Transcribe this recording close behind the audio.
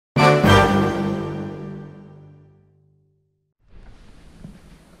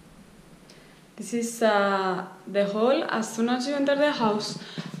This is the hall. As soon as you enter the house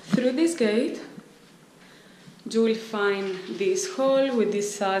through this gate, you will find this hall with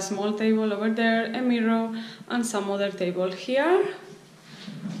this small table over there, a mirror, and some other table here.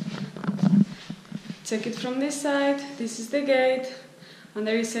 Check it from this side. This is the gate, and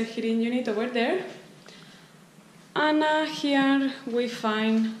there is a heating unit over there. And here we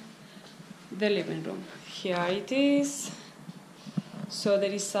find the living room. Here it is. So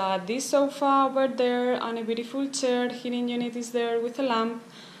there is this sofa over there and a beautiful chair. Heating unit is there with a lamp.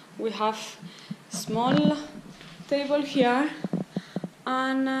 We have small table here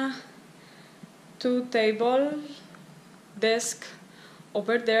and two table desk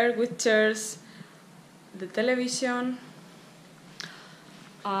over there with chairs, the television.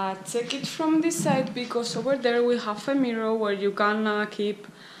 Check it from this side because over there we have a mirror where you can keep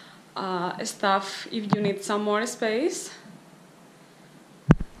stuff if you need some more space.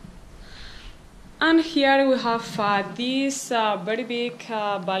 And here we have this very big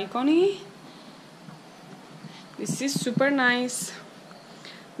balcony. This is super nice.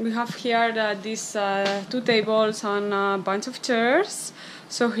 We have here these two tables and a bunch of chairs.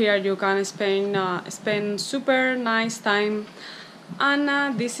 So here you can spend super nice time.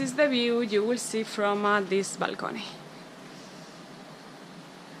 And this is the view you will see from this balcony.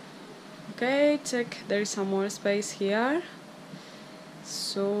 Okay, check, there is some more space here.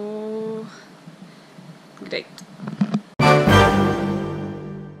 So great.